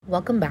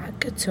Welcome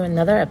back to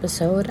another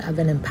episode of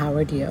An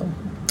Empowered You.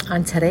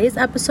 On today's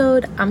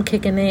episode, I'm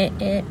kicking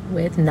it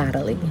with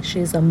Natalie.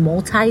 She's a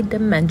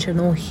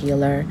multi-dimensional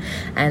healer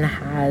and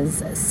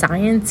has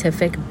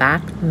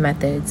scientific-backed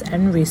methods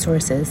and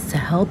resources to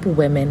help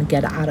women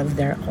get out of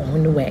their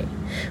own way.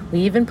 We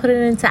even put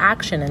it into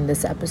action in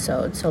this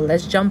episode, so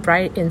let's jump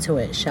right into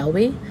it, shall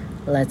we?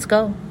 Let's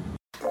go.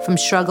 From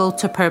struggle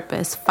to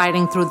purpose,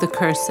 fighting through the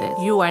curses.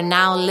 You are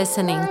now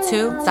listening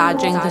to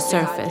Dodging the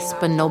Surface,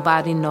 but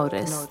Nobody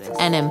Noticed,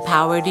 and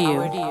Empowered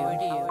You.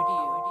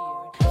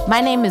 My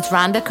name is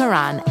Rhonda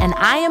Karan, and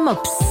I am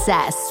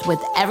obsessed with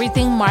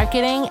everything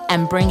marketing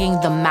and bringing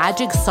the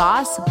magic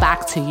sauce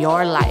back to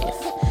your life.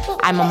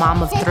 I'm a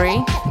mom of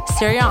 3,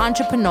 serial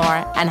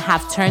entrepreneur, and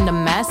have turned a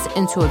mess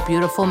into a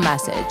beautiful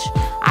message.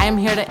 I am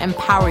here to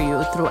empower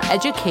you through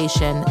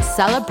education,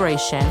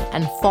 celebration,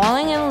 and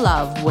falling in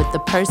love with the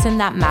person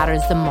that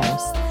matters the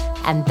most,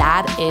 and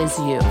that is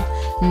you.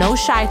 No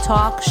shy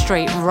talk,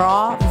 straight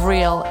raw,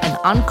 real, and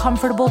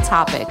uncomfortable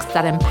topics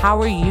that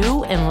empower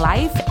you in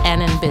life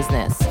and in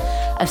business.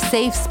 A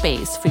safe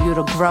space for you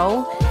to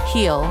grow,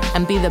 heal,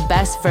 and be the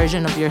best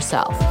version of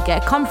yourself.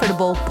 Get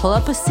comfortable, pull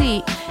up a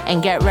seat,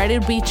 and get ready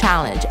to be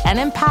challenged and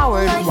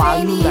empowered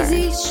while you learn.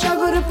 Easy,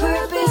 struggle to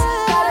purpose,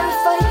 gotta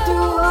fight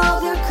through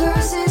all their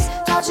curses,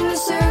 touching the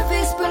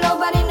surface, but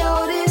nobody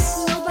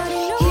noticed.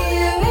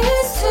 Here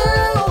is to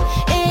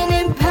an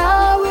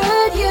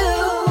empowered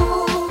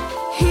you.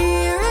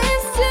 Here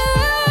is to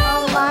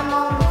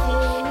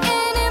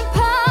an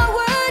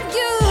empowered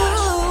you.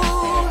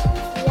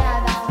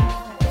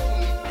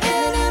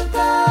 An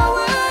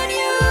empowered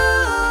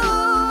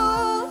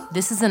you.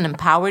 This is an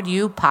Empowered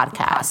You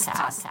podcast.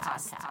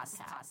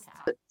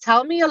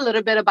 Tell me a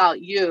little bit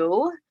about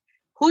you,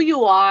 who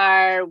you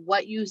are,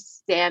 what you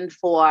stand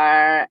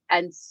for,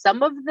 and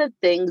some of the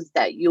things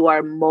that you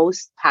are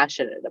most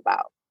passionate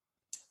about.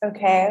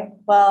 Okay.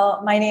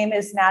 Well, my name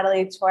is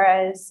Natalie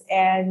Torres,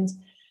 and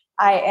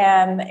I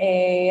am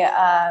a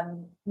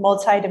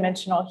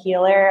multidimensional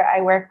healer.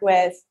 I work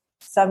with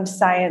some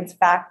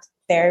science-backed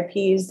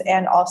therapies,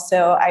 and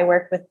also I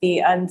work with the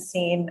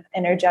unseen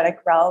energetic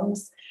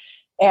realms.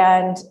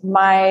 And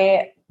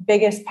my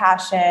biggest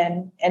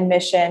passion and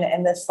mission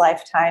in this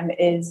lifetime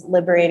is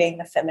liberating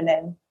the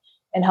feminine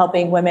and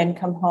helping women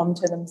come home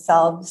to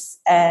themselves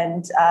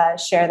and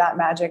share that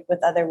magic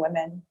with other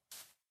women.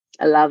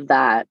 I love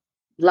that.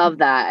 Love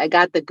that. I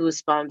got the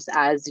goosebumps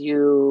as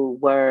you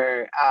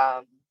were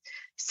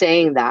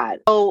saying that.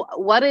 So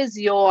what is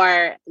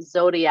your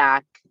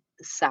zodiac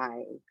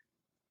sign?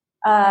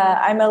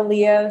 I'm a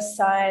Leo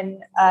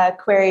sun,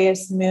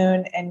 Aquarius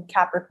moon, and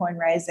Capricorn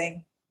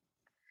rising.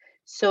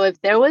 So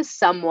if there was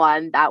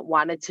someone that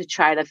wanted to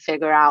try to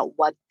figure out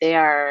what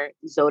their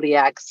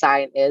zodiac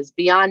sign is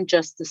beyond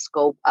just the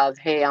scope of,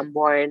 hey, I'm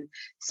born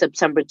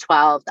September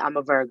 12th, I'm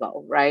a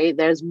Virgo, right?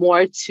 There's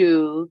more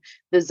to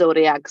the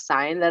zodiac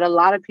sign that a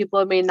lot of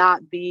people may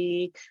not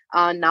be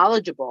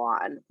knowledgeable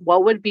on.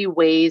 What would be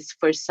ways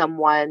for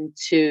someone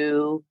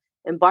to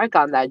embark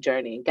on that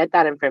journey, get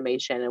that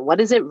information, and what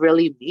does it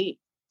really mean?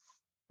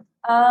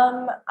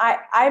 I'm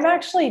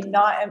actually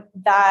not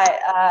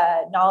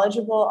that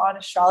knowledgeable on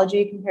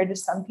astrology compared to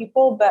some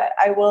people, but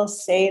I will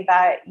say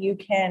that you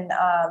can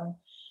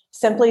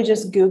simply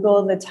just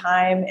Google the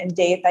time and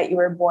date that you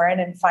were born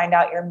and find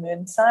out your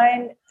moon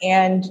sign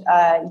and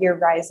your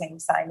rising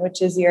sign,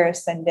 which is your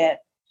ascendant.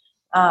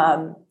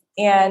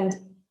 And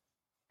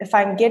if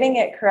I'm getting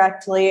it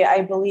correctly,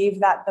 I believe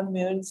that the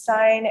moon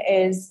sign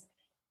is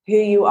who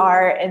you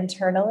are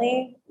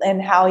internally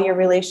and how your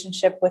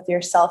relationship with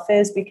yourself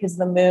is, because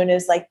the moon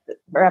is like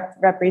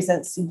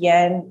represents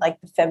yin, like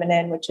the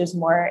feminine, which is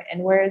more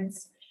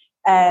inwards.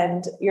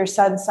 And your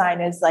sun sign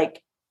is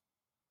like,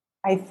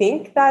 I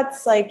think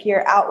that's like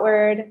your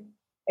outward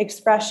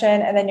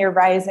expression. And then your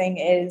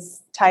rising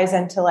ties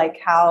into like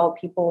how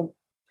people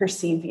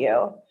perceive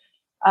you.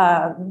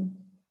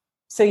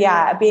 So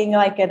yeah, being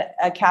like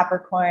a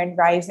Capricorn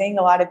rising,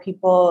 a lot of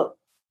people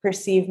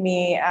perceive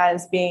me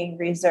as being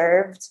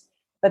reserved,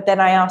 but then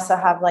I also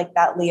have like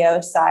that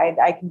Leo side.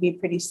 I can be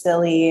pretty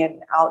silly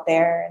and out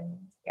there, and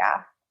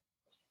yeah.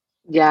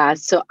 Yeah,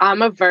 so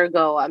I'm a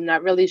Virgo. I'm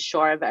not really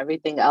sure of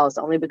everything else,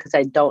 only because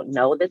I don't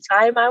know the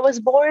time I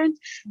was born,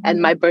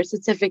 and my birth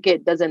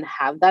certificate doesn't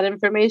have that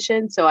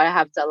information. So I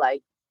have to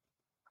like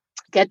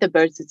get the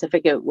birth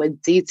certificate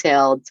with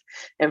detailed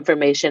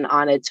information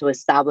on it to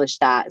establish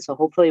that. So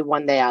hopefully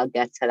one day I'll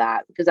get to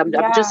that, because I'm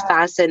just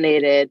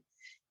fascinated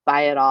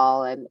by it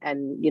all,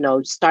 and you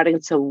know, starting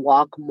to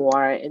walk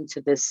more into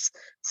this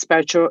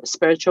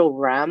spiritual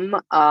realm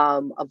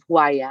of who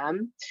I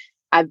am.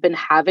 I've been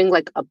having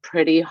like a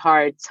pretty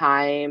hard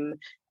time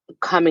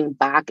coming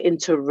back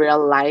into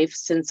real life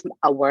since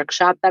a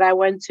workshop that I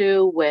went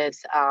to with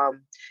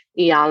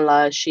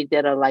Iyanla. She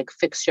did a like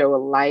Fix Your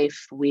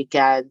Life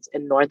weekend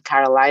in North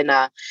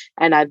Carolina.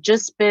 And I've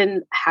just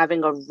been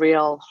having a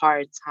real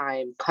hard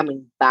time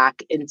coming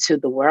back into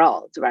the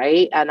world,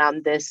 right? And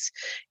I'm this,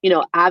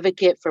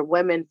 advocate for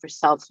women, for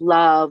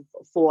self-love,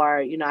 for,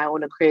 I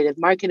own a creative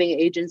marketing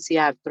agency.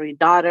 I have 3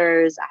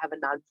 daughters. I have a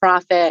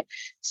nonprofit.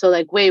 So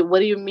like, wait, what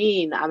do you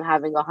mean I'm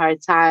having a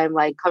hard time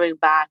like coming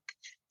back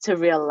to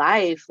real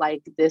life?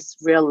 Like this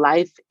real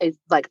life is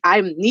like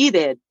I'm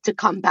needed to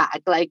come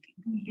back. Like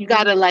you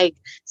gotta like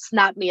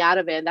snap me out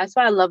of it. And that's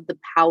why I love the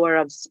power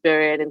of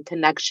spirit and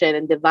connection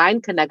and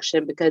divine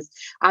connection, because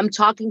I'm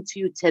talking to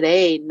you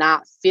today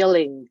not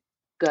feeling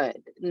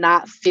good,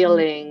 not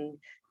feeling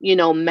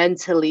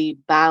mentally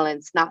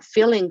balanced, not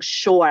feeling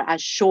sure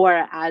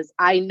as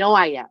I know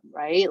I am,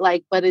 right?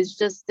 Like, but it's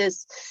just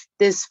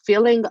this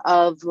feeling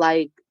of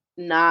like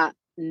not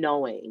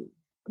knowing,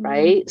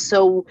 right?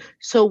 So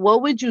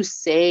what would you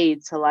say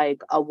to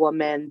like a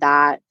woman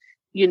that,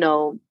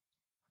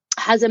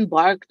 has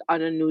embarked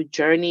on a new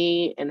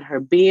journey in her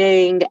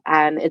being,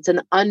 and it's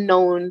an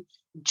unknown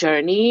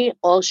journey?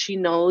 All she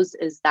knows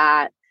is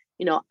that,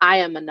 I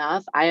am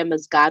enough. I am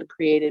as God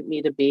created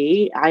me to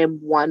be. I am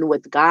one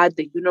with God,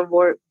 the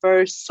universe,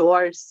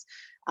 source.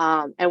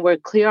 And we're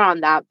clear on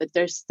that, but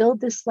there's still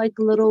this like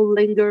little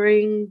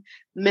lingering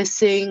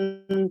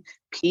missing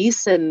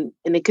piece, and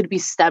it could be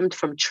stemmed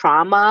from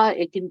trauma.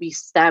 It can be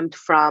stemmed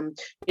from,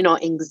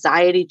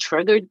 anxiety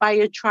triggered by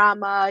your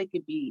trauma. It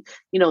could be,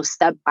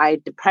 stemmed by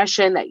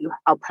depression that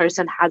a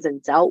person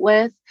hasn't dealt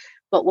with.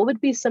 But what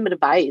would be some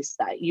advice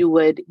that you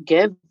would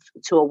give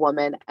to a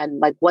woman,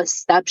 and like what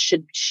steps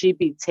should she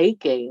be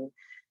taking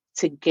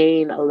to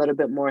gain a little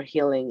bit more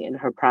healing in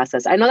her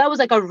process? I know that was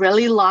like a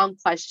really long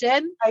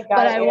question, but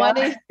I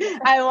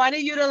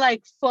wanted you to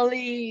like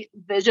fully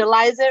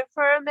visualize it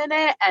for a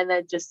minute and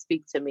then just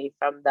speak to me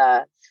from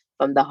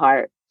the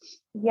heart.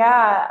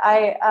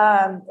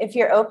 Yeah, if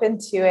you're open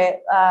to it,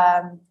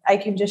 I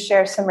can just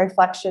share some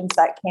reflections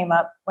that came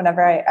up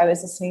whenever I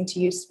was listening to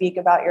you speak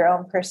about your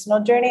own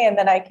personal journey, and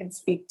then I can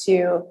speak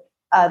to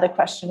the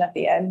question at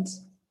the end.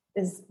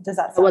 Does that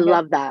sound I would good?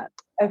 love that.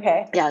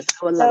 Okay. Yes,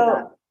 I would love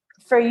that.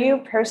 For you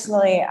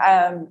personally,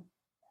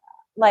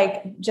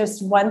 like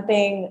just one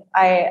thing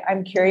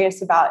I'm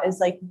curious about is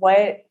like,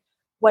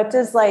 what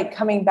does like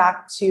coming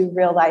back to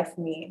real life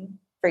mean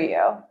for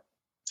you?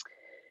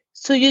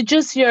 So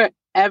your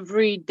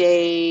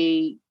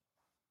everyday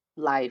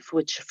life,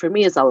 which for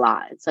me is a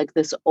lot. It's like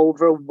this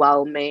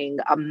overwhelming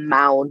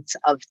amount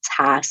of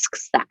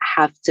tasks that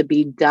have to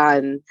be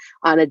done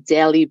on a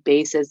daily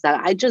basis that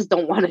I just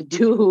don't want to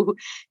do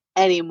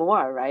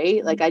anymore,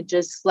 right? Like I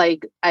just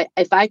like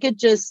if I could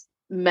just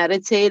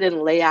meditate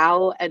and lay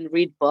out and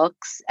read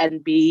books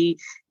and be,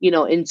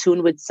 in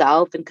tune with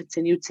self and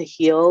continue to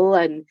heal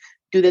and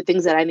do the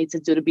things that I need to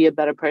do to be a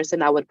better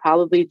person, I would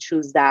probably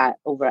choose that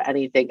over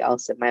anything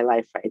else in my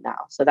life right now.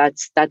 So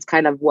that's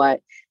kind of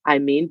what I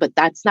mean, but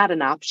that's not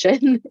an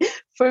option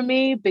for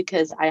me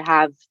because I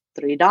have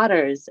 3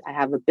 daughters. I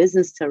have a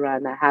business to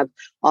run. I have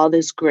all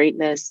this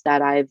greatness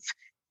that I've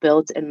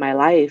built in my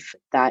life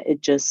that it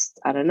just,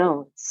 I don't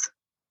know, it's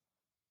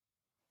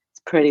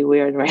pretty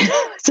weird right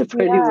now. It's a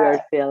pretty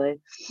weird feeling.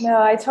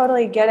 No, I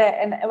totally get it.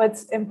 And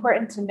what's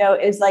important to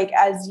note is like,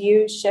 as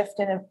you shift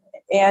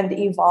and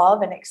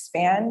evolve and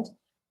expand,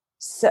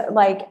 so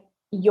like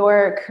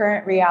your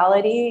current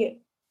reality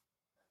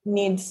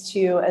needs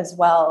to as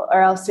well,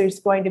 or else there's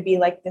going to be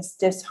like this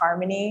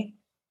disharmony,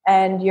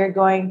 and you're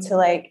going to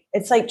like,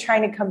 it's like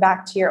trying to come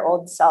back to your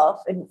old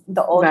self and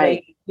the old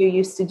way you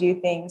used to do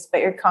things, but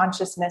your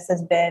consciousness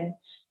has been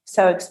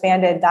so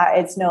expanded that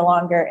it's no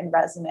longer in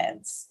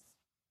resonance,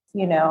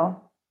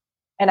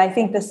 And I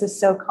think this is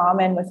so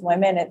common with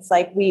women. It's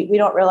like we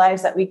don't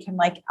realize that we can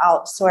like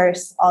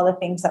outsource all the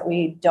things that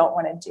we don't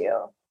want to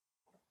do.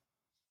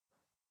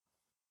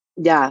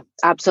 Yeah,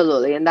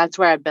 absolutely. And that's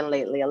where I've been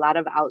lately. A lot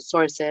of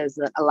outsources,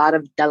 a lot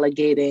of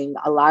delegating,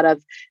 a lot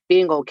of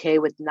being okay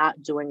with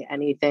not doing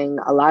anything,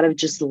 a lot of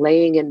just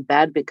laying in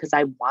bed because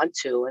I want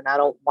to and I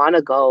don't want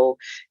to go,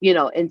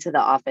 into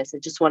the office. I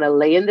just want to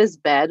lay in this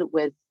bed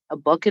with a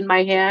book in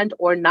my hand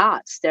or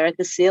not, stare at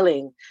the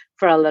ceiling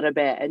for a little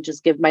bit and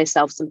just give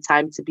myself some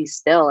time to be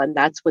still. And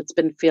that's what's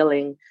been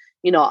feeling,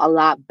 a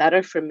lot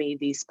better for me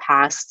these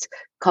past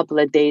couple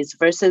of days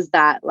versus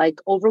that like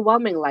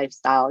overwhelming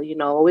lifestyle,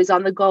 always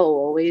on the go,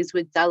 always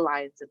with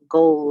deadlines and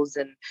goals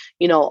and,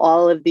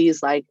 all of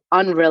these like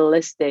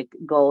unrealistic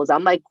goals.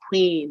 I'm like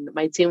queen.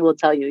 My team will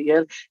tell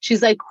you,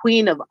 she's like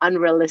queen of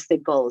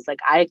unrealistic goals.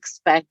 Like I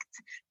expect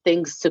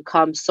things to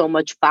come so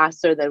much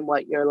faster than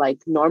what your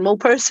like normal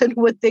person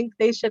would think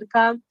they should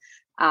come.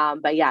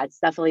 But yeah, it's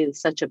definitely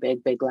such a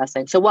big, big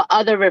lesson. So what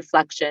other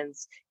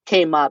reflections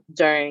came up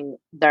during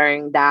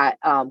that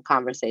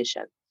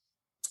conversation?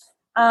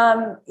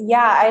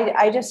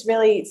 I just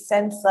really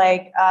sense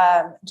like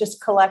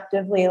just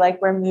collectively,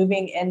 like we're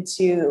moving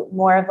into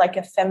more of like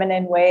a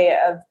feminine way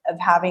of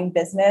having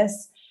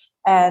business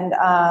and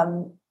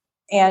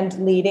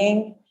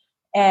leading.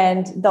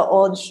 And the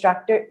old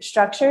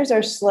structures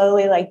are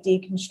slowly like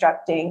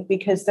deconstructing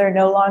because they're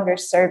no longer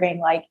serving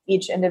like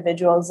each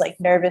individual's like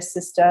nervous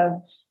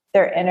system,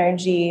 their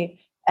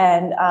energy.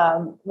 And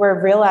we're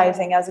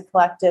realizing as a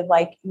collective,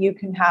 like you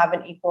can have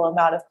an equal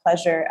amount of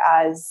pleasure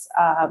as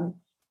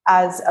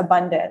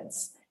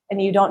abundance,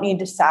 and you don't need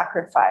to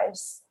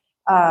sacrifice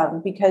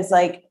because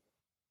like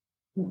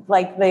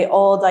the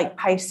old like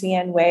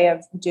Piscean way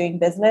of doing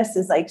business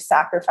is like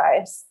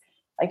sacrifice,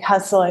 like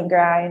hustle and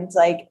grind,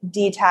 like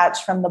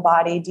detach from the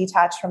body,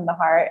 detach from the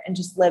heart, and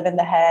just live in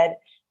the head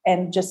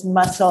and just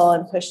muscle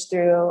and push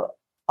through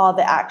all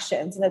the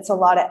actions. And it's a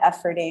lot of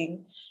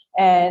efforting.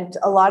 And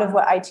a lot of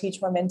what I teach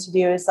women to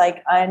do is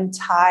like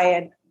untie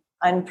and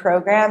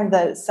unprogram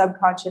the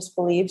subconscious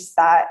beliefs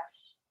that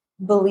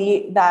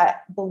believe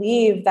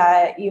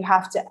that you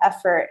have to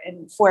effort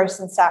and force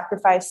and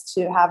sacrifice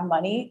to have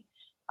money.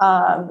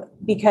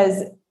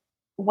 Because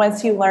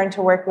once you learn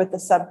to work with the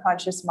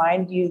subconscious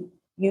mind, you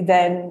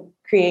then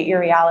create your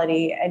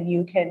reality, and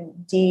you can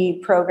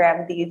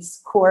deprogram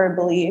these core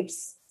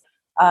beliefs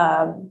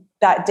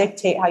that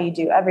dictate how you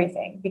do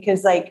everything.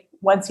 Because like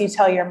once you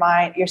tell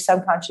your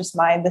subconscious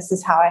mind, this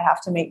is how I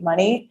have to make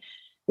money,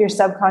 your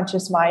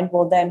subconscious mind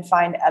will then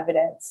find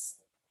evidence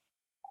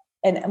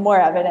and more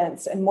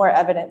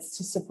evidence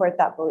to support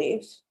that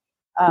belief.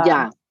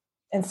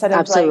 Instead of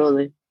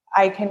absolutely. like,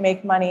 I can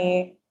make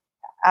money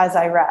as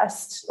I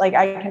rest, like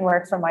I can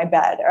work from my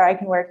bed, or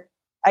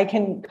I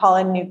can call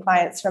in new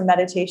clients from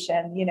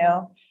meditation,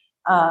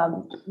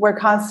 we're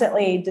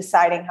constantly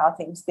deciding how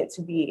things get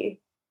to be.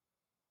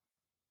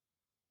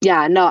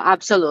 Yeah, no,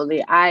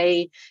 absolutely.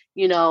 I,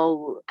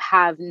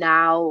 have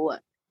now,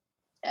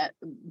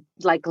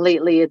 like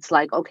lately, it's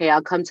like, okay,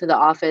 I'll come to the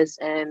office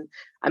and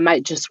I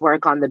might just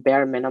work on the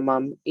bare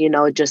minimum,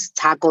 just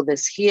tackle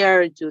this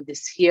here, do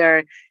this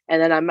here.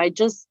 And then I might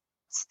just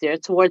steer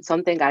towards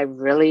something I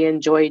really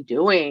enjoy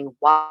doing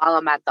while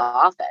I'm at the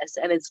office.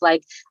 And it's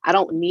like, I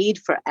don't need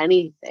for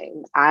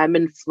anything. I'm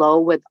in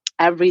flow with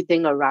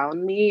everything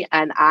around me.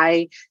 And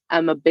I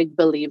am a big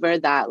believer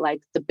that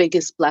like the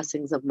biggest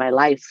blessings of my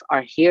life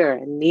are here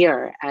and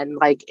near. And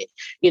like,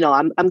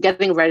 I'm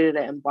getting ready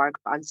to embark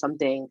on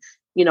something,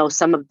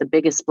 some of the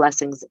biggest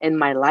blessings in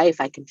my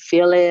life. I can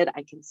feel it.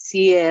 I can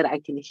see it. I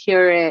can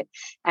hear it.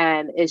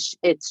 And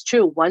it's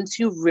true. Once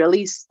you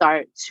really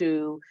start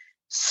to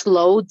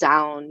slow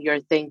down your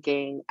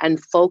thinking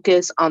and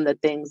focus on the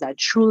things that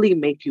truly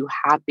make you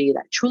happy,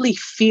 that truly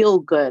feel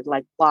good,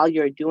 like while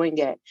you're doing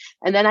it.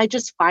 And then I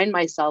just find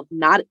myself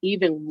not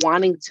even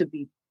wanting to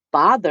be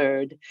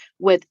bothered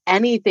with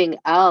anything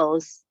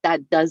else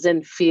that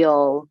doesn't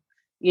feel,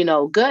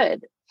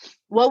 good.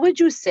 What would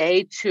you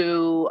say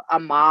to a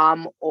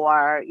mom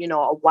or,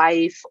 a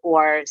wife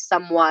or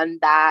someone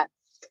that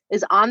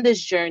is on this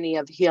journey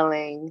of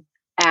healing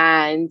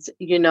and,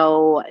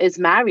 is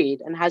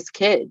married and has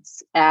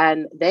kids,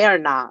 and they are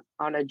not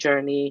on a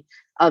journey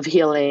of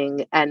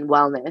healing and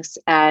wellness?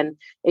 And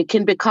it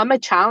can become a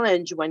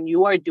challenge when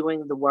you are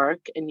doing the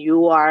work and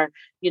you are,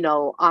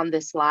 on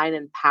this line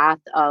and path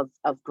of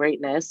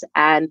greatness,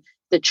 and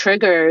the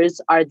triggers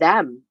are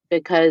them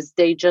because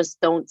they just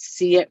don't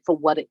see it for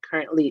what it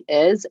currently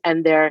is.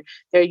 And they're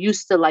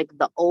used to like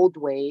the old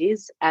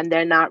ways, and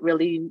they're not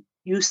really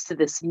used to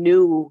this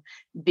new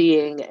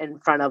being in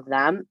front of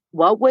them.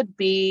 What would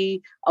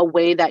be a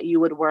way that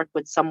you would work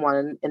with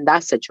someone in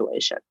that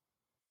situation?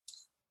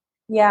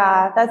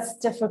 Yeah, that's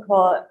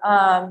difficult.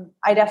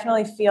 I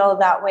definitely feel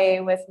that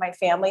way with my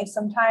family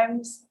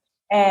sometimes.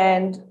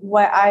 And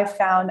what I've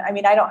found, I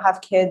mean, I don't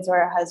have kids or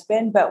a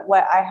husband, but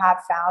what I have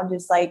found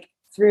is like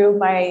through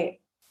my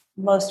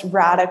most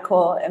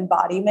radical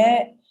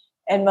embodiment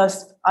and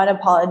most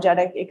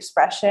unapologetic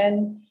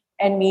expression,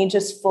 and me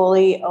just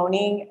fully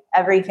owning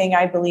everything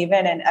I believe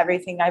in and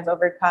everything I've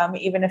overcome,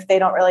 even if they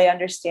don't really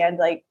understand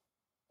like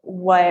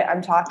what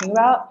I'm talking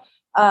about,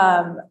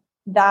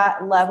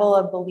 that level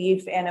of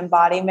belief and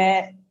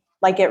embodiment,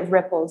 like it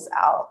ripples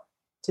out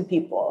to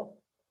people.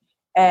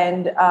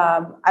 And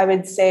I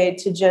would say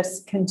to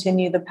just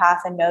continue the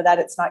path and know that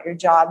it's not your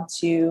job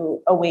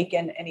to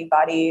awaken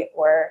anybody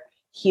or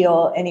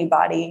heal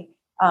anybody.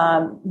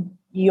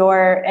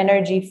 Your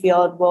energy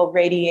field will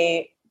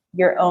radiate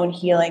your own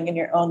healing and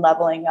your own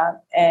leveling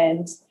up.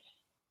 And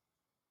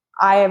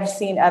I have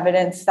seen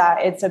evidence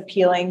that it's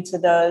appealing to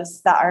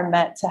those that are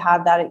meant to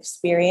have that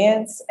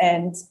experience,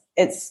 and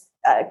it's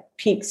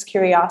piques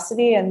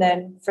curiosity. And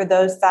then for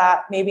those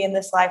that maybe in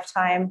this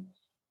lifetime,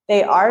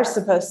 they are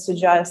supposed to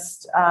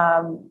just,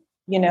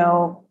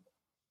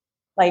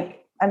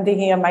 like I'm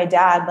thinking of my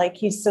dad, like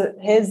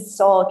his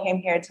soul came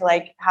here to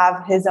like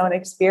have his own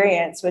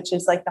experience, which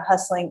is like the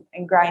hustling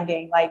and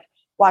grinding, like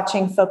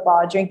watching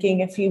football,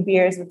 drinking a few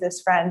beers with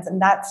his friends.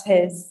 And that's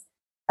his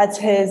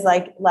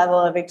like level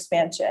of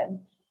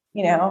expansion,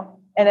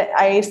 and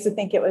I used to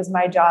think it was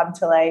my job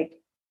to like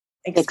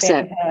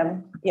expand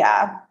him.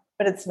 Yeah.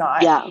 But it's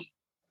not. Yeah.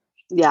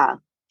 Yeah.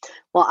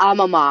 Well, I'm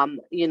a mom,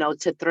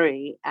 to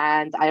three,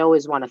 and I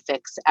always want to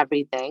fix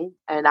everything.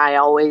 And I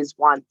always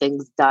want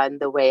things done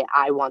the way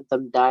I want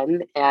them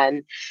done.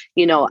 And,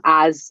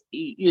 as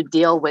you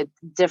deal with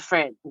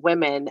different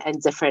women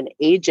and different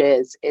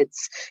ages,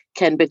 it's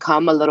can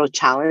become a little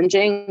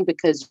challenging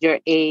because you're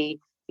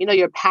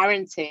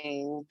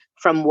parenting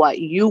from what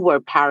you were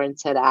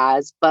parented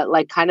as, but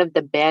like kind of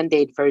the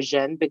band-aid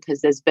version,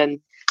 because there's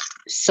been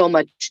so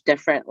much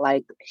different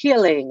like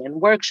healing and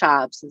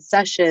workshops and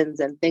sessions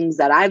and things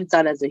that I've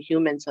done as a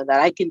human so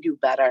that I can do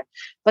better.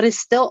 But it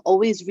still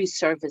always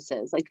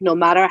resurfaces. Like no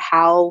matter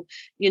how,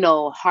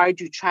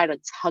 hard you try to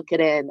tuck it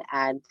in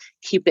and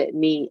keep it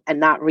neat and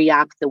not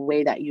react the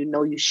way that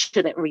you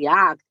shouldn't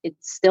react, it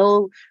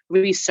still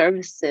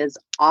resurfaces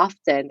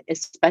often,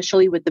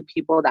 especially with the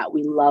people that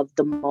we love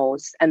the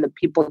most and the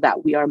people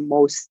that we are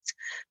most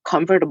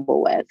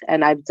comfortable with.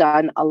 And I've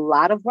done a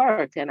lot of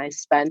work and I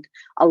spent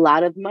a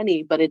lot of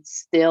money, but it's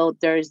still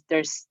there's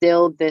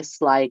still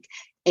this like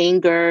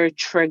anger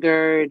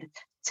triggered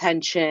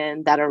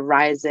tension that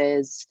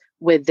arises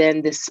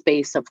within the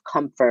space of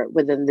comfort,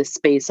 within the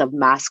space of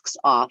masks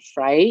off,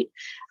 right?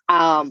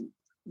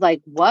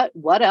 Like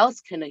what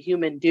else can a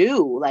human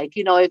do? Like,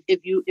 if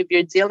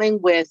you're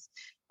dealing with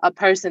a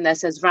person that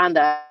says,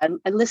 Rhonda,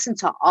 I listen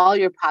to all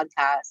your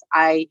podcasts.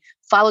 I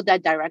follow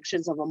that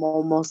directions of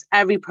almost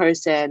every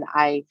person.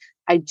 I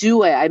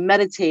do it. I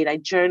meditate. I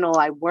journal.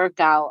 I work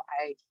out.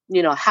 I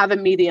have a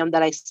medium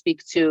that I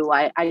speak to.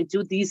 I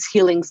do these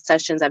healing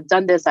sessions. I've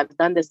done this. I've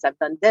done this. I've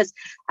done this.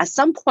 At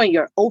some point,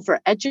 you're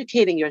over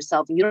educating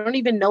yourself and you don't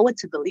even know what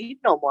to believe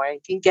no more.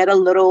 It can get a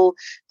little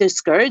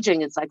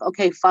discouraging. It's like,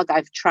 okay, fuck,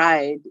 I've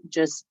tried.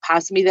 Just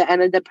pass me the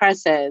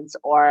antidepressants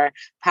or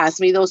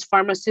pass me those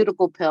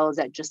pharmaceutical pills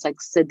that just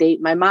like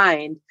sedate my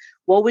mind.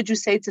 What would you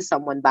say to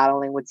someone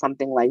battling with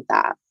something like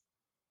that?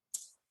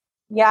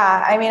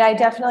 Yeah, I mean, I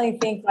definitely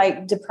think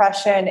like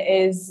depression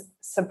is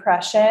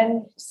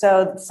suppression.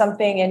 So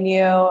something in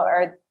you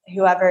or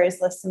whoever is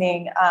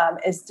listening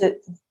is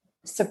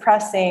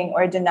suppressing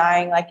or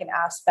denying like an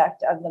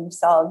aspect of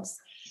themselves.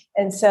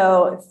 And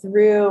so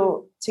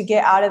to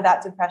get out of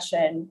that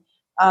depression,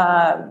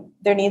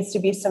 there needs to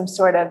be some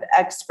sort of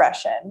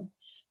expression.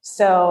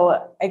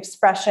 So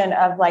expression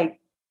of like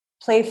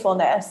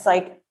playfulness,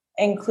 like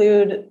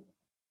include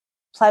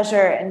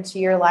pleasure into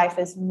your life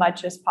as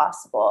much as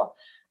possible.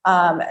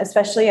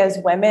 Especially as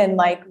women,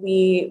 like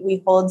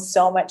we hold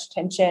so much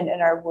tension in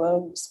our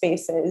womb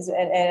spaces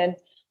and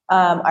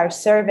our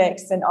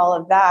cervix and all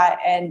of that.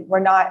 And we're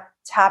not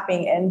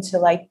tapping into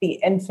like the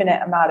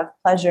infinite amount of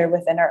pleasure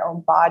within our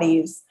own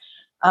bodies.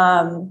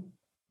 And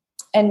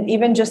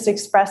even just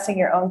expressing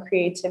your own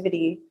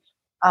creativity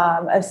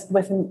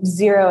with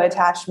zero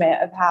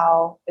attachment of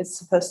how it's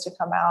supposed to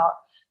come out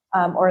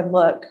or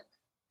look.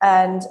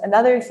 And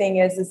another thing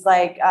is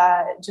like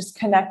just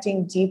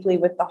connecting deeply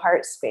with the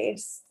heart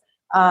space.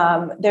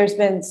 There's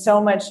been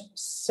so much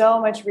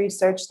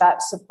research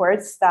that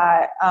supports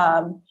that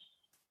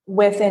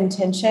with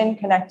intention,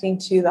 connecting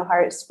to the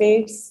heart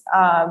space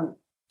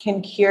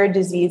can cure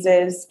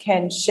diseases,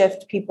 can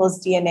shift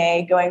people's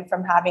DNA, going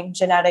from having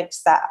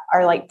genetics that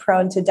are like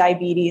prone to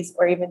diabetes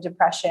or even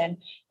depression.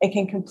 It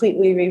can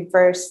completely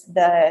reverse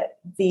the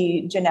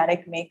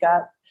genetic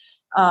makeup.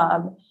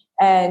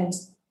 And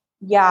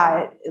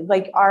yeah,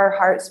 like our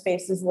heart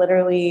space is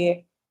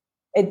literally,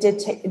 it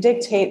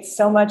dictates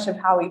so much of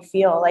how we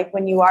feel. Like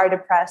when you are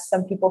depressed,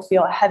 some people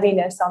feel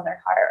heaviness on their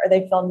heart, or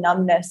they feel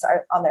numbness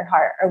on their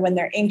heart, or when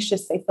they're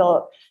anxious, they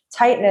feel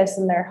tightness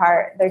in their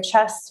heart, their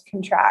chest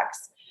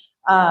contracts.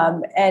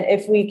 And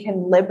if we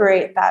can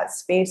liberate that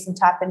space and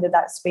tap into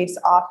that space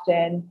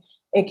often,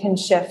 it can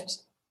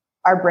shift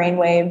our brain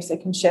waves,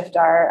 it can shift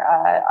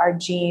our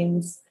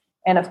genes,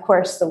 and of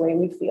course, the way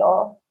we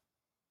feel.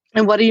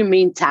 And what do you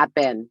mean tap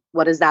in?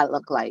 What does that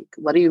look like?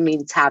 What do you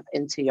mean tap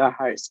into your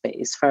heart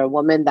space for a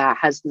woman that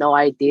has no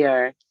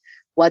idea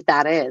what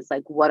that is?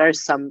 Like, what are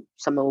some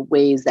of the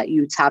ways that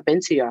you tap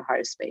into your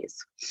heart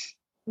space?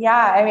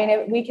 Yeah, I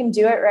mean, we can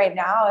do it right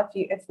now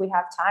if we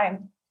have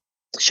time.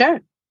 Sure.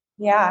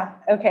 Yeah.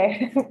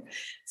 Okay.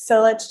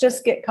 So let's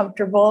just get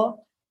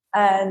comfortable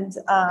and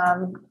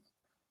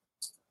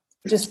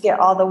just get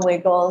all the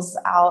wiggles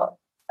out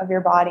of your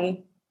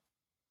body.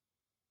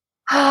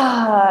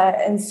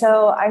 And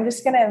so I'm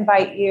just going to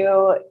invite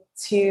you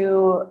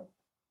to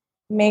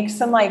make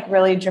some like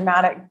really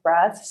dramatic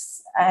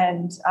breaths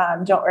and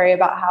don't worry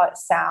about how it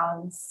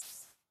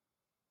sounds.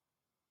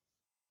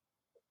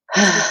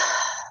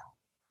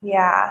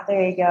 Yeah,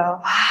 there you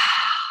go.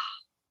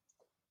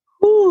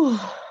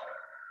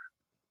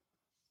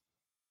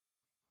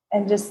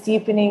 And just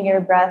deepening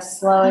your breath,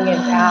 slowing it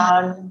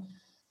down,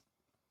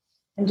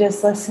 and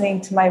just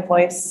listening to my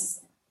voice.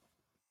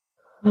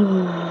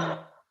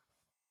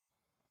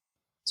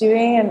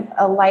 Doing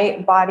a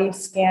light body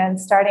scan,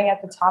 starting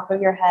at the top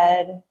of your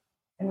head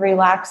and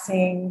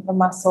relaxing the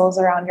muscles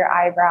around your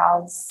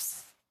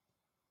eyebrows.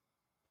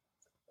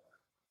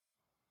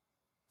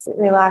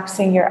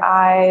 Relaxing your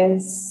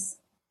eyes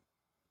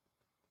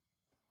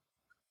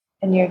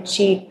and your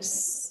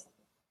cheeks,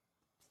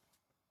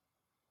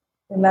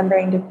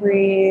 Remembering to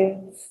breathe,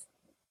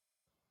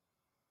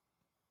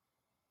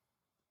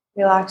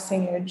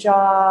 relaxing your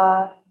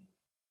jaw,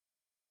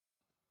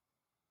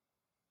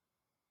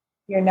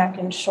 your neck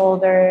and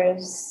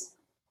shoulders,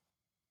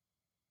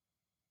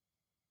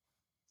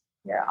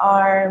 your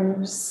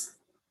arms,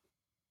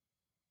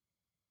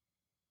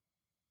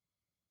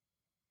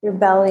 your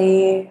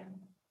belly,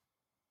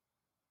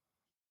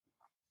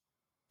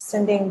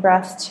 sending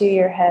breath to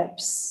your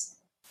hips,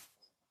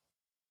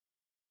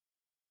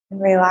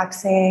 and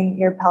relaxing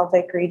your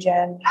pelvic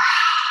region.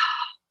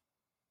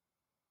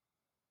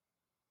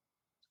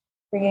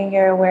 Bringing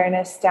your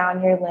awareness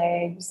down your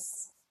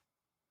legs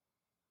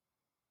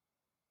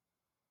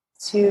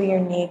to your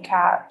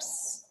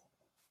kneecaps,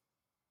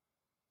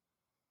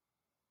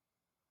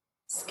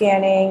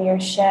 scanning your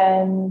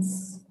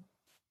shins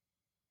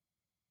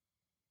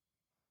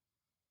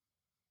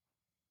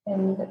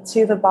and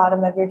to the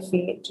bottom of your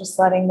feet, just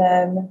letting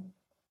them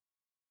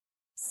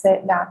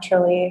sit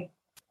naturally.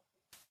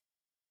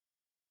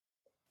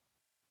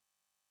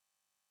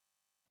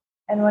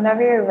 And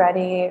whenever you're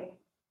ready,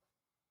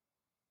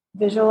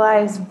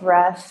 visualize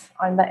breath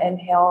on the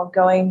inhale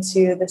going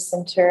to the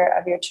center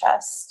of your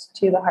chest,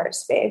 to the heart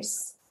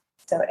space.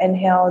 So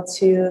inhale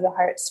to the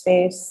heart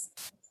space.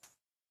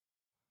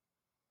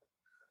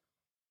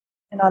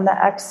 And on the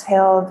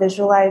exhale,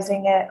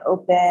 visualizing it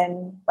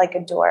open like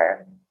a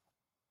door.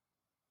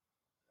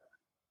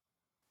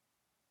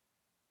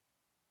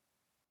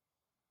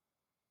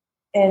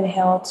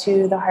 Inhale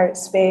to the heart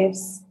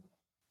space.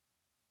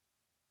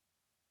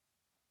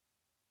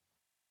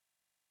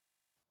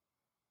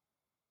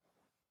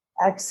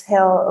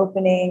 Exhale,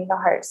 opening the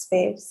heart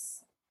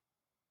space.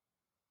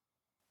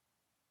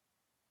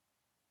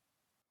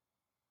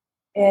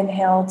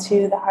 Inhale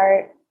to the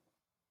heart.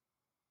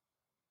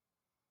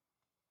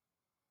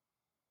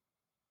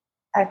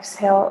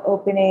 Exhale,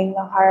 opening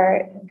the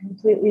heart and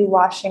completely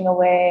washing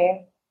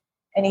away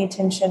any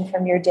tension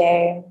from your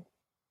day.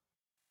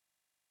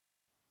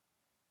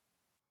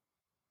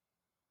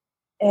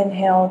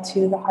 Inhale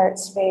to the heart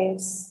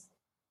space.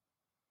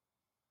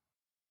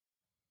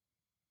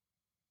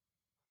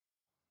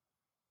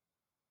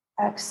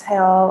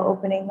 Exhale,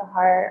 opening the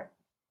heart.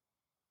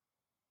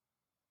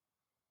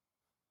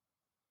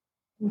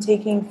 And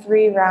taking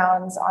 3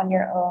 rounds on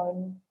your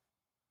own.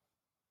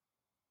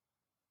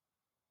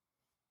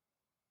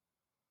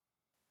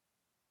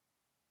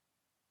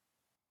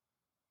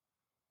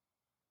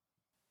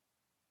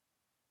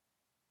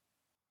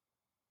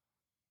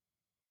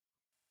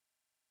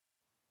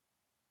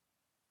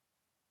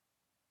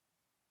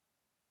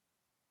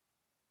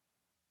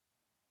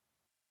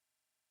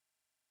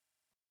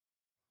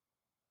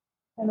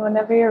 And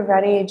whenever you're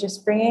ready,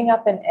 just bringing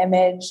up an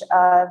image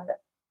of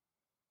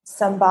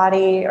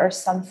somebody or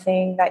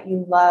something that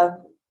you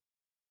love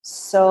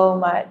so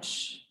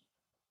much,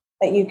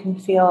 that you can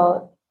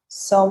feel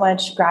so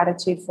much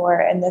gratitude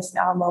for in this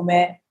now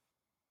moment. It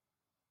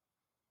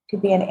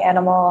could be an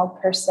animal,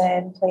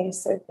 person,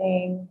 place, or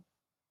thing.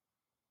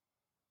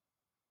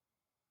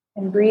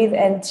 And breathe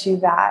into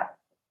that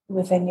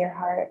within your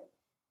heart.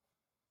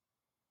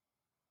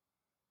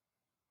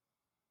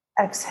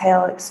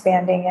 Exhale,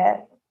 expanding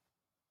it.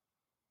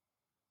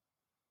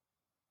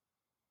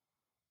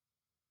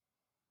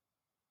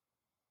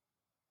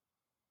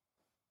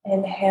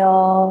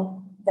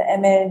 Inhale the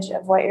image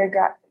of what you're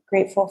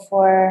grateful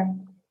for.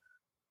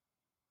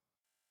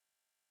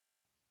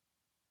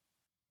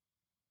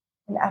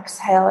 And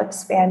exhale,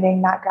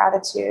 expanding that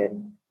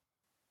gratitude.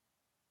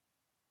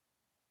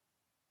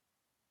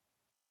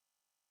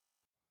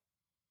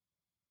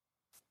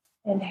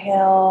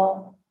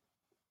 Inhale.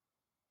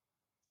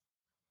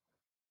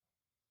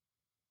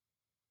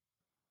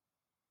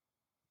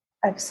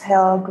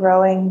 Exhale,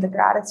 growing the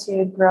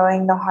gratitude,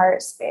 growing the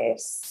heart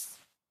space.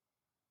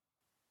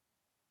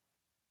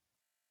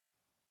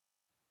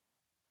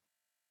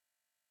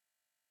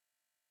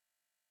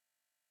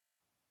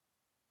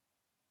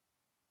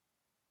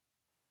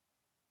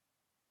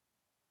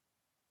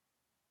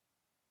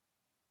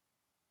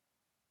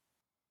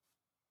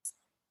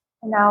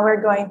 And now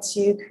we're going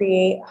to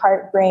create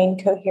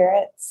heart-brain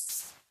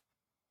coherence,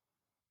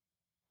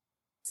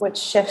 which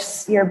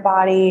shifts your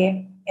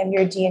body and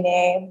your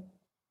DNA.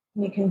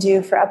 You can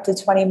do for up to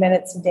 20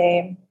 minutes a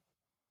day.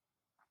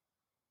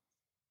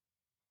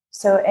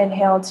 So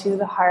inhale to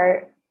the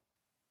heart.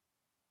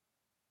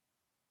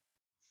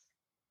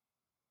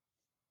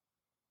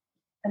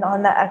 And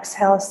on the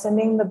exhale,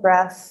 sending the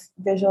breath,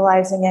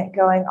 visualizing it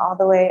going all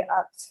the way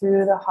up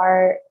through the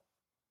heart,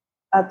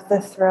 up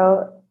the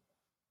throat,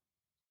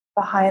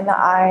 behind the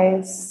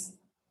eyes,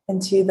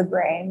 into the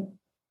brain.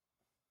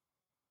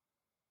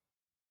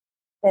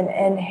 Then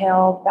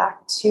inhale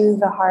back to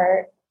the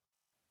heart.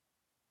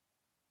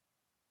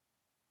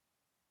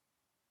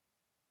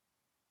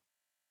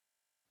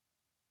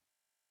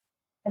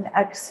 And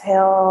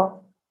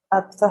exhale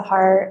up the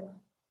heart,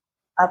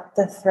 up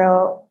the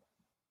throat,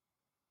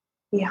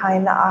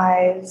 behind the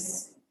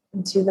eyes,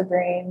 into the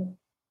brain.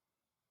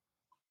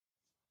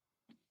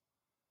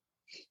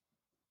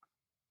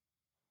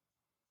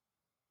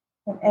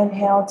 And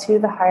inhale to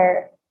the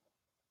heart.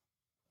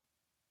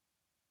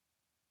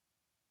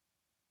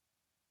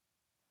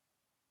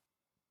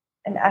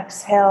 And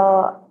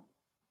exhale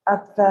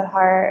up the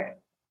heart,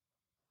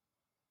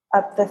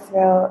 up the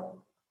throat,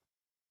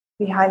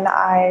 behind the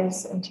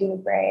eyes, into the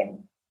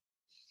brain.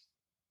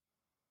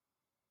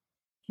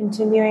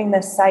 Continuing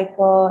this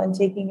cycle and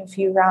taking a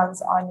few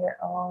rounds on your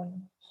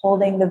own,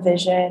 holding the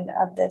vision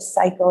of this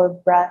cycle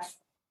of breath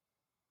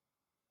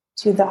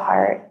to the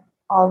heart,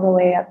 all the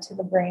way up to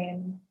the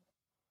brain.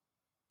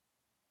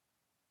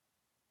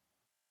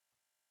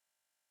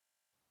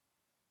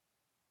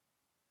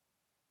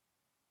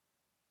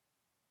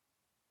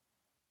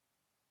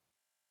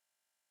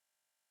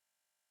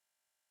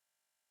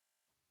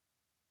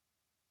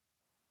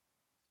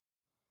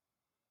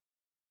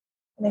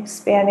 And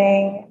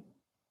expanding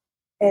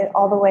it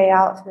all the way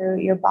out through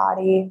your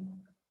body.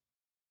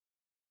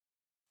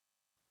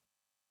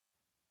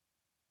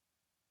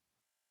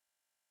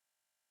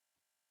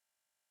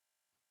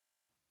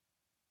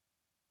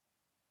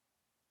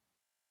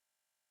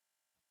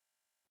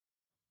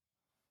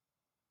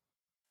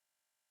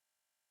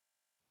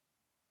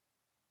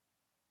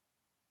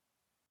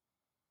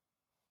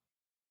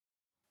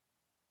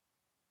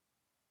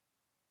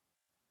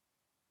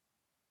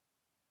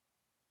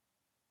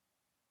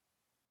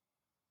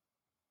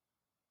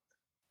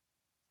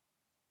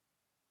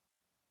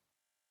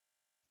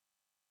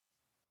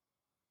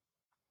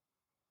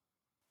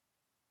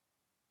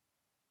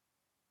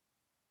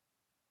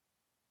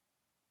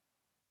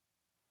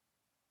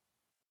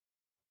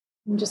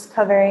 And just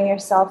covering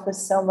yourself with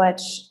so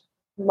much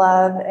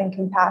love and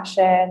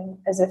compassion,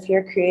 as if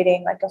you're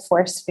creating like a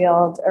force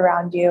field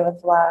around you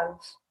of love,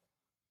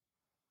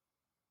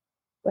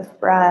 with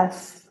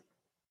breath.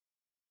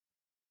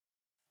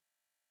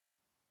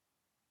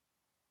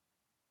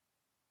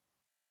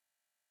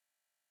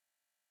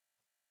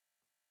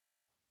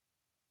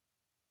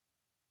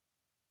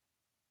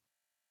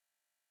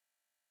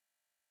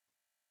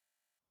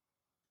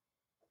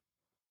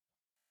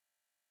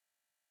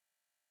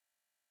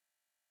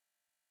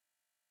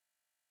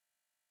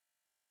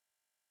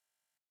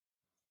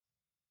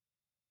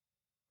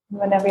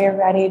 Whenever you're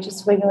ready,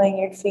 just wiggling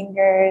your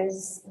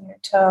fingers and your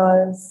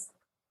toes.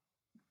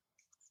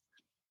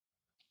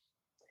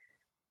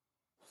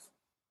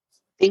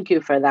 Thank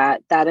you for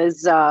that. That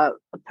is a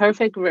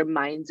perfect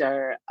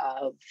reminder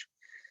of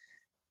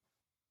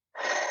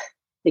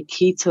the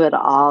key to it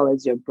all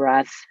is your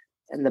breath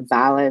and the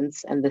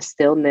balance and the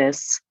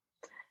stillness.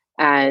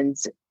 And,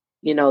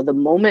 you know, the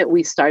moment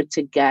we start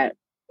to get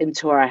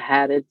into our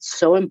head, it's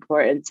so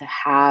important to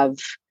have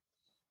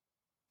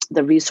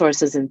the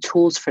resources and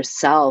tools for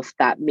self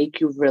that make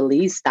you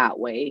release that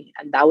way.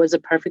 And that was a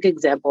perfect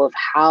example of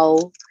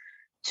how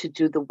to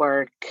do the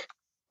work,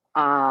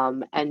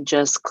 and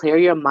just clear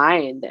your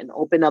mind and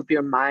open up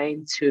your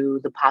mind to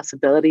the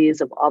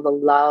possibilities of all the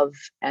love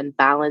and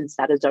balance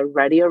that is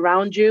already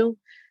around you,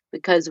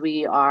 because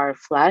we are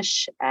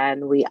flesh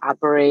and we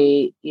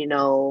operate, you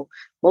know,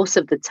 most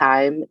of the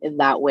time in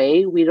that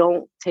way. We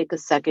don't take a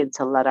second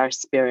to let our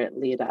spirit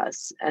lead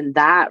us. And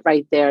that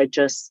right there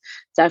just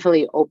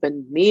definitely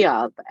opened me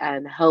up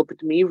and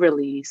helped me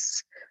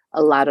release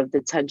a lot of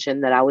the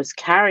tension that I was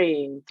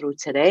carrying through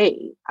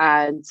today.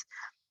 And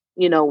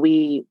you know,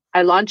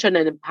 I launched an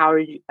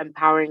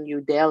Empowering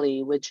You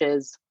Daily, which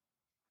is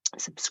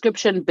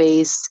subscription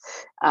based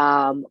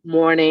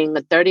morning,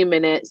 a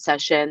 30-minute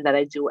session that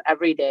I do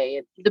every day.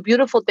 And the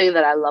beautiful thing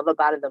that I love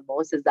about it the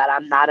most is that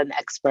I'm not an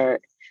expert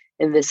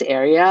in this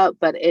area,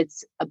 but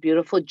it's a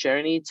beautiful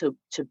journey to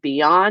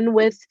be on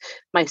with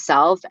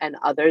myself and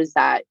others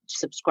that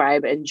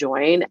subscribe and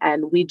join,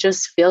 and we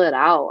just feel it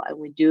out and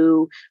we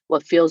do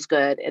what feels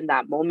good in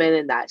that moment,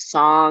 in that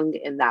song,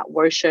 in that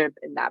worship,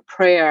 in that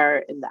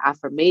prayer, in the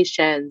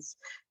affirmations.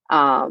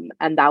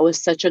 And that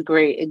was such a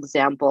great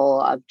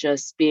example of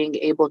just being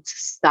able to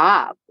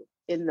stop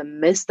in the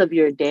midst of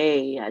your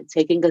day and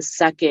taking a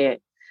second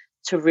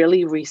to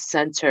really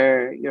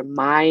recenter your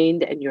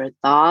mind and your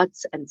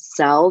thoughts and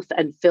self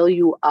and fill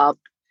you up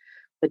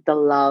with the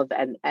love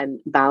and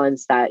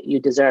balance that you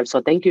deserve. So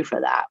thank you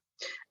for that.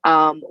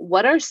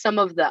 What are some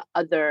of the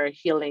other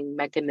healing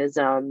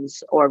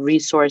mechanisms or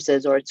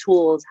resources or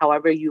tools,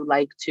 however you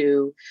like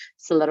to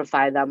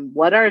solidify them?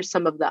 What are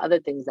some of the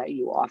other things that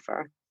you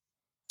offer?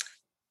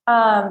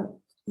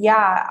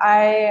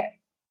 Yeah,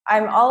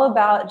 I'm all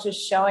about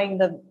just showing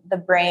the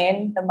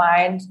brain, the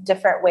mind,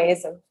 different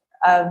ways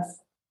of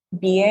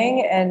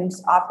being and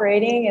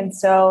operating. And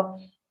so,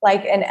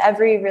 like in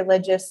every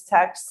religious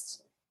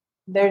text,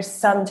 there's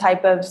some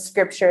type of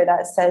scripture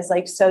that says,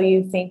 like, so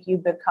you think you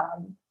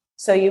become,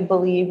 so you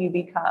believe you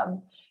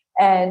become.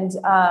 And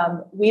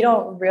we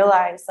don't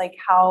realize like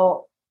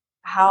how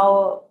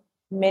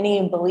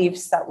many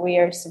beliefs that we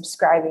are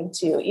subscribing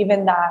to,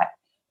 even that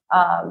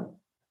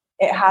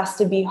it has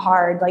to be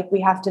hard. Like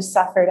we have to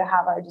suffer to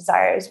have our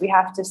desires. We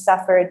have to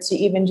suffer to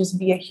even just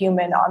be a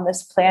human on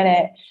this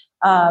planet.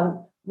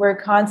 We're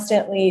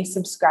constantly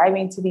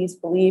subscribing to these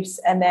beliefs.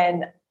 And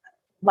then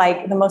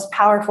like the most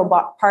powerful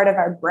part of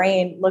our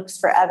brain looks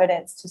for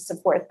evidence to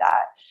support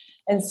that.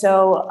 And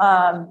so,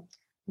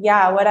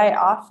 what I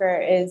offer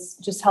is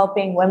just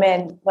helping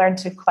women learn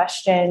to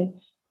question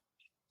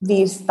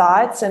these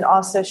thoughts and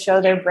also show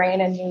their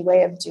brain a new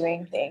way of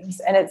doing things.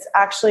 And it's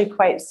actually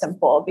quite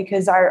simple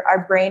because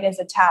our brain is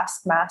a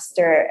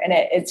taskmaster and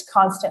it's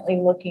constantly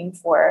looking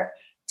for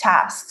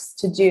tasks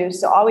to do.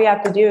 So all we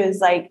have to do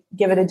is like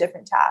give it a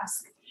different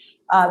task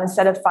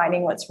instead of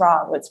finding what's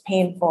wrong, what's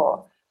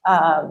painful.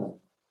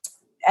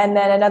 And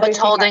then another what's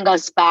holding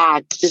us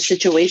back, the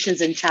situations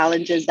and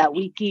challenges that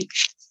we keep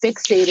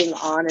fixating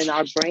on in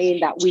our brain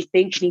that we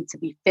think need to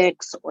be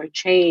fixed or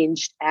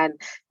changed. And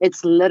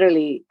it's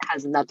literally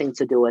has nothing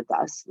to do with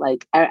us.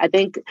 Like, I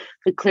think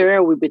the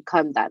clearer we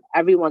become that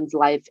everyone's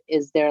life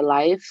is their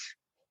life,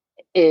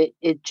 it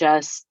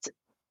just,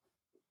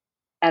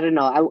 I don't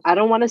know. I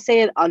don't want to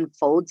say it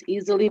unfolds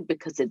easily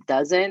because it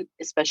doesn't,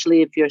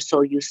 especially if you're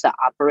so used to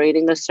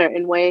operating a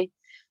certain way.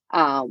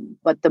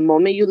 But the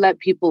moment you let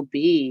people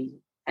be,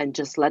 and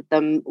just let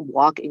them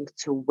walk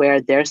into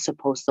where they're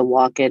supposed to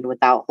walk in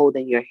without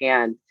holding your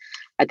hand,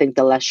 I think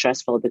the less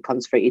stressful it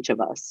becomes for each of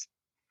us.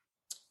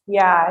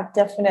 Yeah,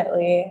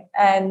 definitely.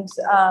 And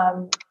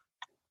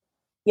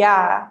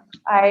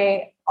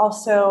I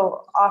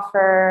also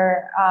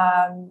offer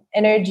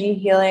energy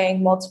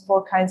healing,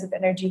 multiple kinds of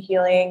energy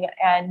healing,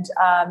 and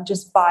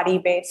just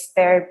body-based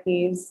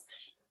therapies.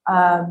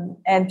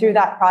 And through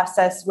that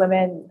process,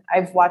 women,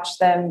 I've watched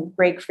them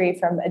break free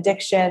from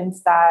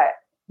addictions that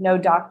no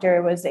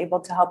doctor was able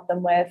to help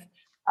them with,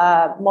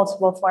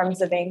 multiple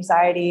forms of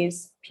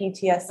anxieties,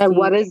 PTSD. And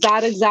what is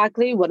that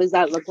exactly? What does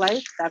that look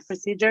like, that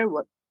procedure?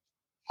 What?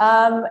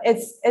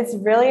 It's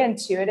really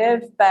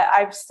intuitive, but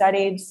I've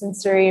studied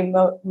sensory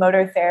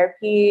motor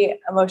therapy,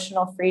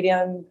 emotional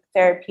freedom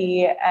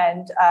therapy,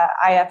 and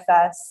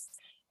IFS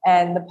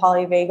and the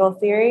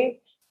polyvagal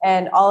theory.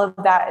 And all of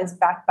that is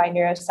backed by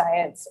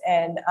neuroscience.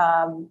 And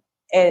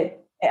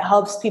it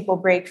helps people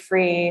break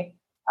free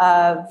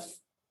of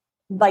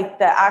like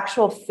the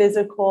actual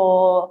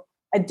physical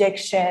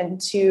addiction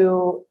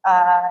to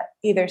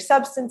either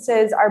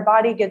substances. Our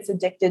body gets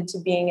addicted to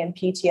being in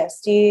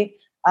PTSD,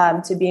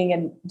 to being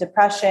in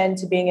depression,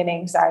 to being in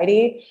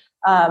anxiety,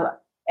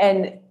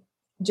 and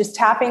just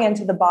tapping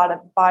into the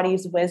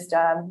body's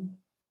wisdom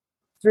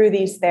through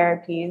these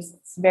therapies.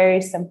 It's very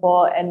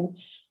simple. And,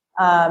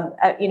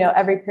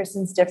 every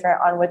person's different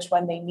on which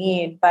one they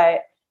need,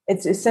 but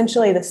it's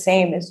essentially the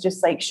same. It's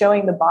just like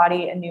showing the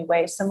body a new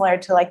way, similar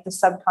to like the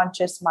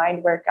subconscious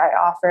mind work I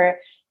offer.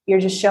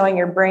 You're just showing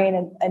your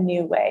brain a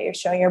new way. You're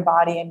showing your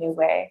body a new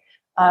way.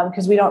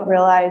 Because we don't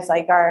realize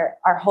like our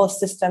whole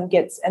system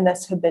gets in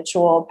this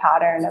habitual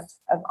pattern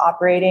of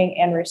operating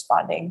and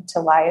responding to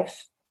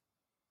life.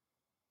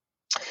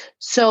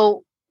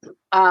 So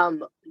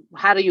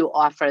how do you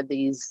offer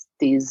these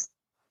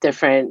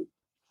different,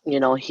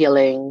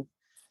 healing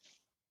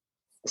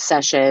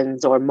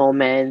sessions or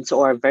moments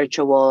or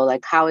virtual?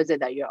 Like, how is it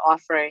that you're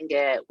offering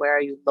it? Where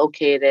are you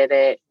located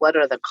it? What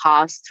are the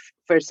costs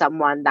for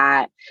someone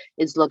that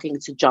is looking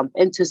to jump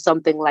into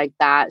something like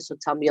that? So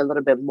tell me a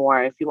little bit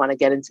more if you want to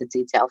get into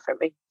detail for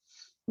me.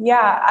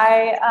 Yeah,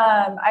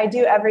 I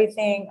do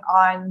everything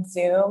on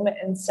Zoom.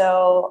 And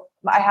so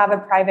I have a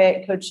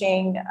private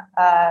coaching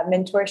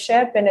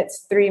mentorship, and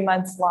it's 3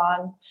 months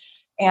long.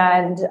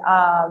 And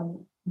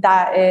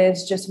that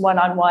is just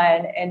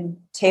one-on-one and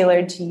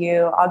tailored to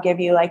you. I'll give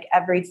you like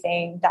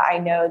everything that I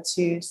know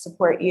to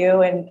support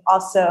you and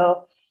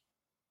also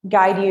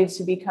guide you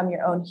to become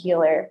your own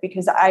healer,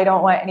 because I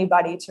don't want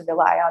anybody to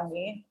rely on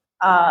me.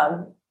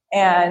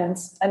 And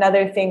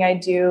another thing I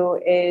do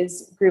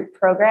is group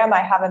program.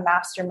 I have a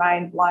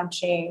mastermind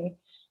launching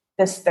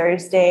this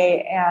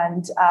Thursday,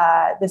 and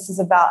this is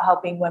about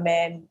helping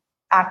women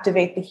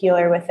activate the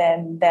healer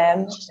within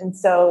them. And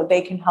so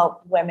they can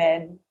help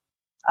women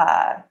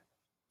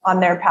on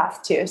their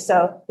path too.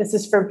 So this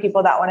is for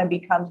people that want to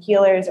become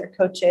healers or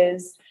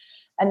coaches.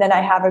 And then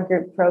I have a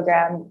group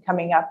program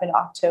coming up in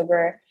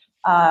October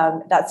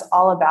that's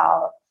all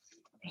about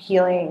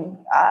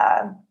healing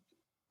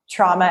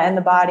trauma in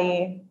the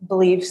body,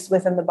 beliefs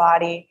within the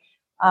body,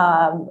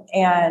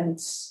 and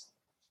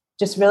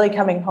just really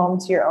coming home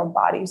to your own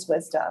body's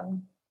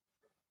wisdom.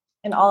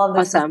 And all of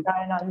this is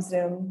done on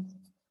Zoom.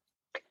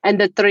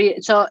 And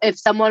so if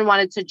someone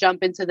wanted to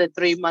jump into the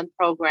 3-month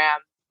program,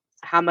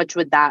 how much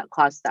would that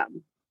cost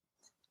them?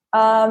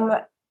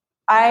 I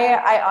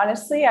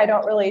honestly, I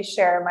don't really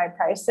share my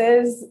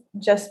prices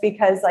just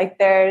because like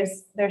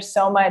there's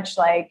so much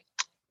like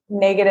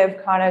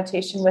negative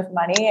connotation with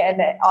money, and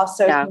it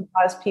also can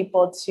cause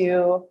people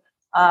to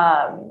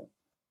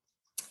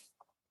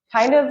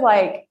kind of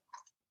like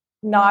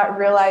not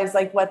realize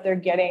like what they're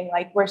getting.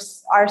 Like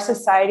our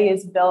society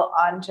is built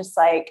on just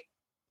like,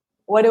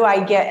 what do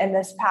I get in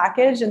this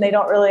package? And they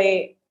don't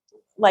really,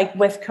 like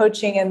with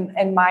coaching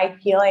and my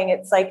healing,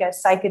 it's like a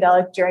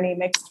psychedelic journey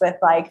mixed with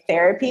like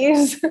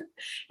therapies.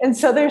 And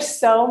so there's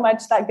so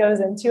much that goes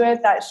into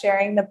it that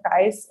sharing the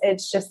price,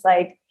 it's just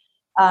like,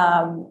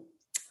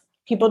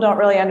 people don't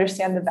really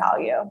understand the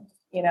value,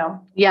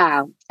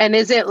 Yeah. And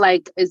is it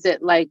like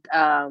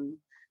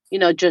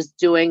just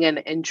doing an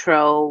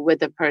intro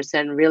with a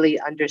person, really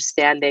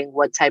understanding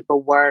what type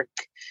of work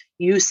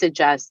you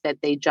suggest that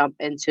they jump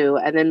into,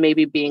 and then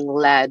maybe being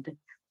led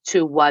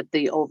to what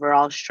the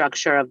overall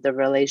structure of the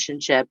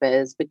relationship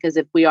is. Because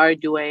if we are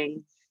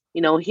doing,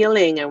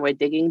 healing and we're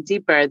digging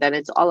deeper, then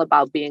it's all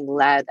about being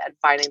led and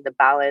finding the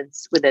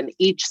balance within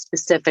each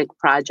specific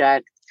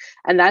project.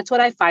 And that's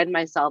what I find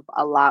myself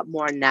a lot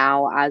more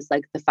now as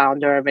like the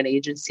founder of an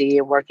agency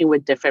and working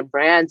with different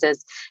brands,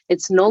 is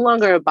it's no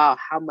longer about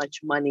how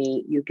much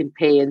money you can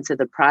pay into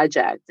the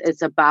project.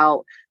 It's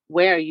about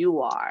where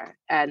you are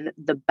and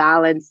the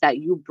balance that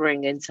you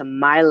bring into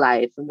my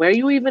life, and where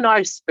you even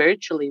are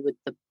spiritually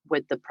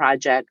with the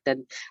project,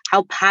 and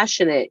how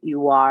passionate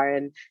you are.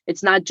 And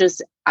it's not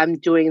just, I'm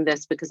doing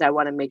this because I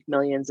want to make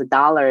millions of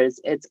dollars.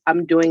 It's,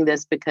 I'm doing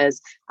this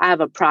because I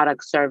have a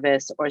product,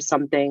 service, or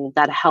something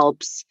that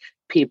helps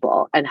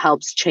people and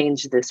helps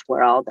change this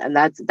world. And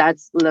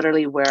that's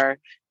literally where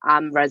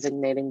I'm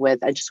resonating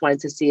with. I just wanted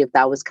to see if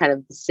that was kind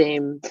of the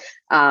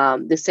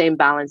same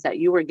balance that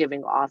you were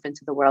giving off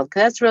into the world,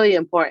 because that's really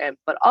important.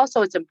 But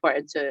also it's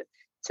important to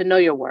know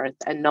your worth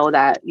and know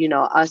that,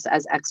 us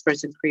as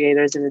experts and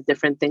creators and the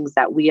different things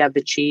that we have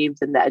achieved,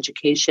 and the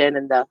education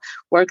and the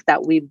work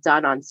that we've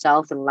done on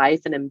self and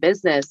life and in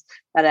business,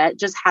 that it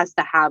just has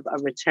to have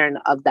a return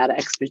of that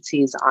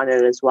expertise on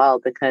it as well.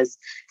 Because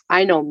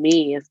I know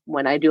me,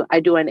 when I do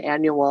an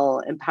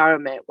annual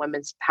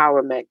women's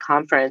empowerment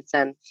conference.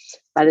 And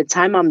by the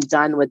time I'm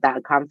done with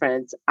that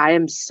conference, I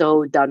am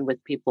so done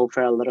with people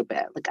for a little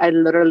bit. Like, I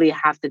literally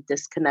have to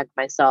disconnect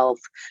myself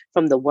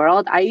from the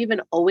world. I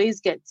even always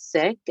get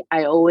sick.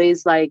 I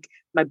always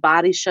my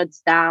body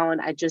shuts down.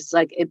 I just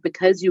it,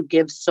 because you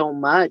give so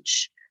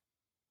much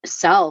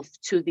self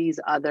to these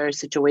other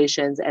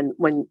situations. And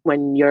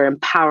when you're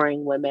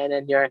empowering women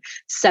and you're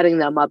setting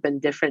them up in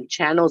different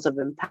channels of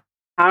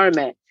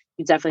empowerment,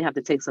 you definitely have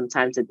to take some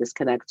time to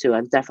disconnect too.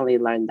 I've definitely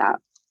learned that.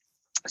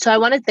 So I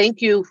want to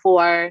thank you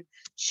for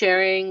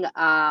sharing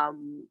a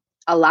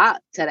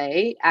lot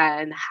today,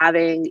 and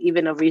having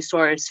even a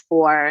resource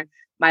for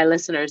my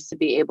listeners to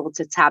be able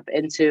to tap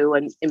into,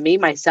 and me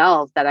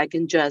myself, that I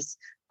can just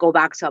go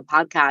back to a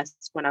podcast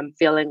when I'm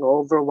feeling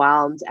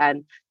overwhelmed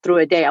and through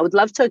a day. I would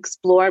love to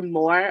explore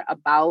more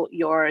about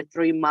your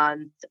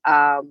 3-month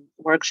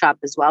workshop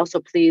as well. So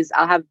please,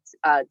 I'll have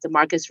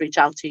DeMarcus reach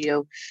out to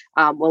you.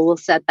 We'll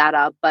set that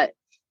up. But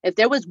if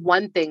there was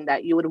one thing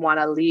that you would want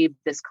to leave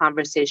this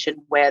conversation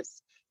with,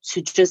 to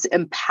just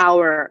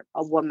empower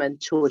a woman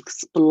to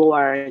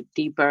explore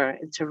deeper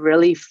and to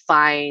really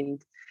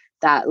find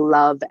that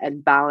love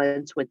and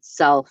balance with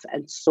self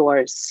and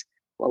source,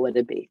 what would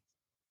it be?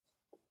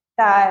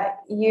 That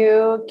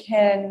you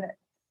can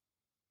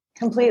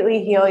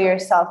completely heal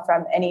yourself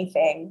from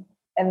anything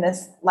in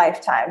this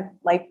lifetime.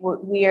 Like,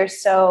 we are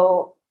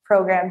so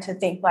programmed to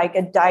think like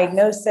a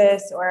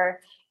diagnosis or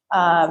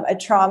a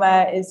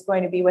trauma is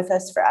going to be with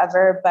us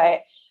forever,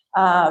 but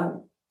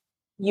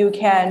you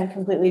can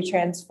completely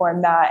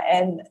transform that.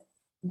 And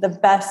the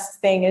best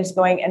thing is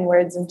going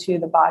inwards into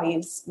the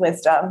body's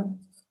wisdom.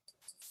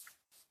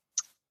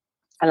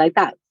 I like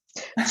that.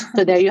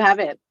 So there you have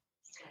it.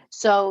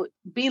 So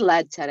be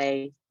led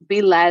today.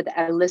 Be led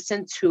and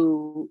listen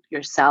to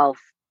yourself.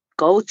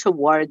 Go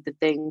toward the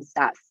things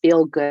that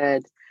feel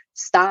good.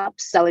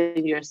 Stop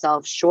selling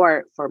yourself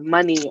short for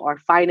money or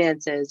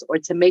finances, or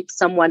to make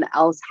someone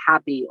else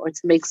happy, or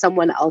to make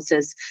someone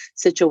else's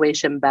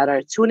situation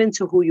better. Tune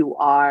into who you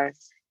are.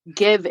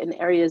 Give in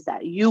areas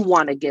that you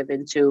want to give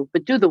into,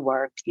 but do the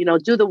work.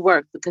 Do the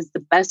work, because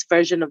the best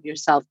version of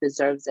yourself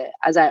deserves it.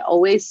 As I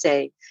always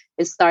say,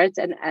 it starts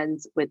and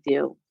ends with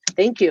you.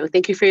 Thank you.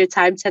 Thank you for your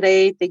time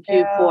today. Thank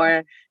you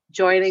for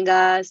joining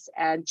us,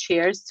 and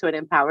cheers to an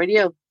empowered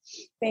you.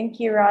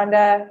 Thank you,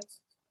 Rhonda.